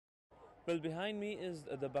Well, behind me is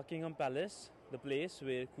the Buckingham Palace, the place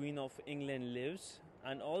where Queen of England lives,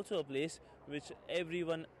 and also a place which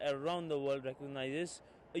everyone around the world recognizes,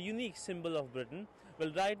 a unique symbol of Britain.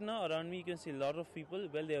 Well, right now around me you can see a lot of people.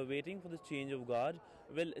 Well, they are waiting for the change of guard.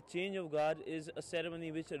 Well, a change of guard is a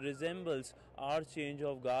ceremony which resembles our change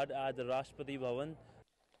of guard at the Rashtrapati Bhawan.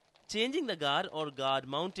 Changing the guard or guard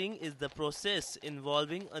mounting is the process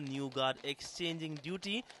involving a new guard exchanging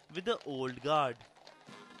duty with the old guard.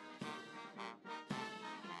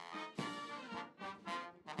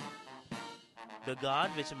 The guard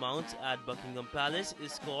which mounts at Buckingham Palace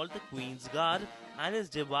is called the Queen's Guard and is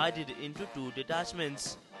divided into two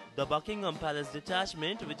detachments. The Buckingham Palace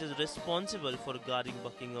detachment, which is responsible for guarding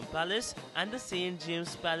Buckingham Palace, and the St.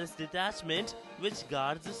 James Palace detachment, which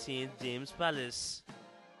guards the St. James Palace.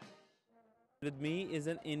 With me is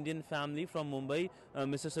an Indian family from Mumbai,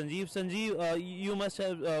 Mr. Sanjeev. Sanjeev, you must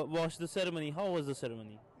have watched the ceremony. How was the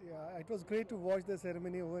ceremony? Yeah, it was great to watch the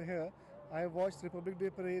ceremony over here. I watched Republic Day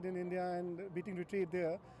parade in India and beating retreat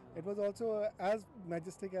there. It was also as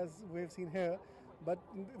majestic as we've seen here, but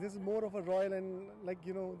this is more of a royal and it's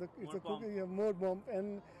more bomb.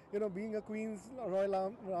 And being a Queen's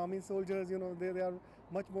Royal Army soldiers, they are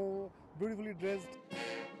much more beautifully dressed.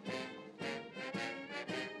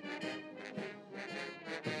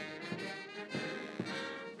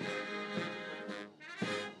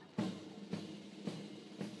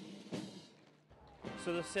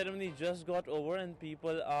 So the ceremony just got over and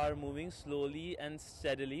people are moving slowly and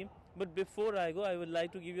steadily. But before I go, I would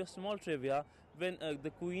like to give you a small trivia. When the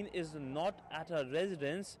Queen is not at her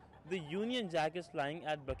residence, the Union Jack is flying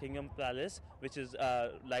at Buckingham Palace, which is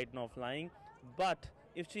right now flying. But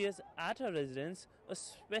if she is at her residence, a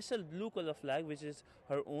special blue color flag, which is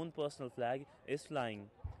her own personal flag, is flying.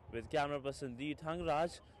 With camera person D.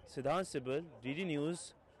 Thangraj, Siddhant Sibal, DD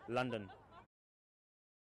News, London.